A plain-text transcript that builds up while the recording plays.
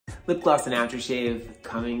Lipgloss and Aftershave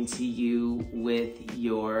coming to you with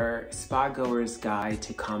your Spa-Goer's Guide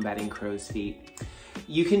to Combating Crow's Feet.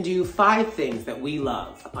 You can do 5 things that we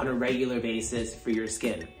love on a regular basis for your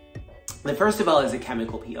skin. The first of all is a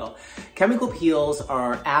chemical peel. Chemical peels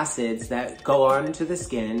are acids that go onto the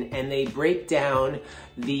skin and they break down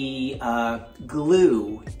the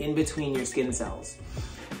glue in between your skin cells.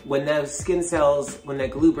 When that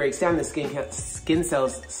glue breaks down, the skin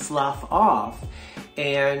cells slough off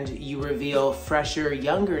and you reveal fresher,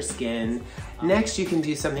 younger skin. Next, you can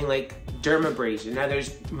do something like dermabrasion. Now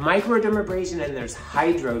there's microdermabrasion and there's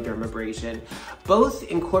hydrodermabrasion. Both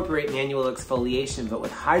incorporate manual exfoliation, but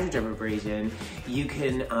with hydrodermabrasion, you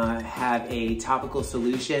can have a topical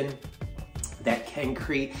solution that can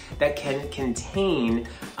contain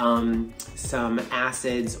some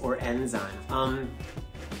acids or enzymes.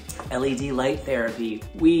 LED light therapy,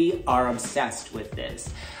 we are obsessed with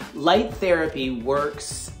this. Light therapy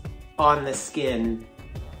works on the skin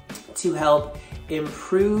to help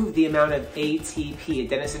improve the amount of ATP,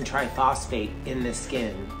 adenosine triphosphate, in the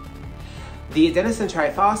skin. The adenosine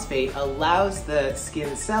triphosphate allows the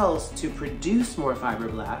skin cells to produce more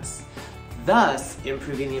fibroblasts, thus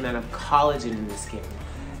improving the amount of collagen in the skin.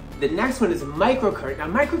 The next one is microcurrent. Now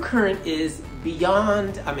microcurrent is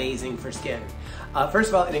beyond amazing for skin. First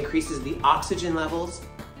of all, it increases the oxygen levels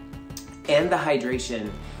and the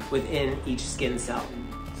hydration within each skin cell.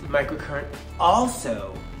 So microcurrent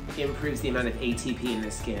also improves the amount of ATP in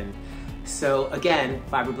the skin. So again,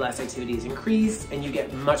 fibroblast activity is increased and you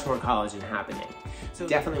get much more collagen happening. So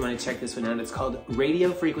definitely want to check this one out. It's called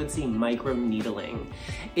radio frequency microneedling.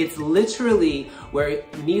 It's literally where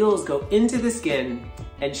needles go into the skin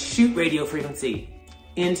and shoot radio frequency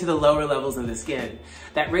into the lower levels of the skin.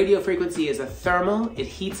 That radio frequency is a thermal, it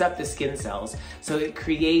heats up the skin cells. So it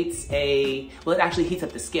creates it actually heats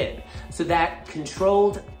up the skin. So that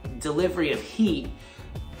controlled delivery of heat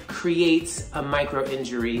creates a micro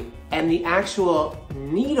injury, and the actual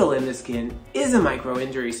needle in the skin is a micro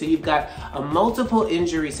injury. So you've got a multiple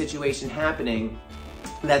injury situation happening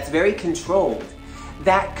that's very controlled.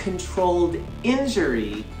 That controlled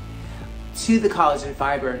injury to the collagen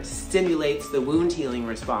fiber stimulates the wound healing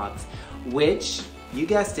response, which, you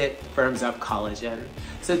guessed it, firms up collagen.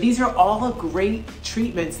 So these are all great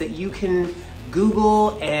treatments that you can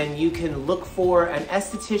Google and you can look for an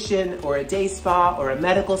esthetician or a day spa or a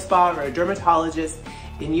medical spa or a dermatologist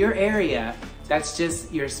in your area. That's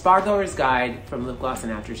just your Spa-Goer's Guide from Lipgloss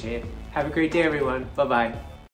and Aftershave. Have a great day, everyone. Bye-bye.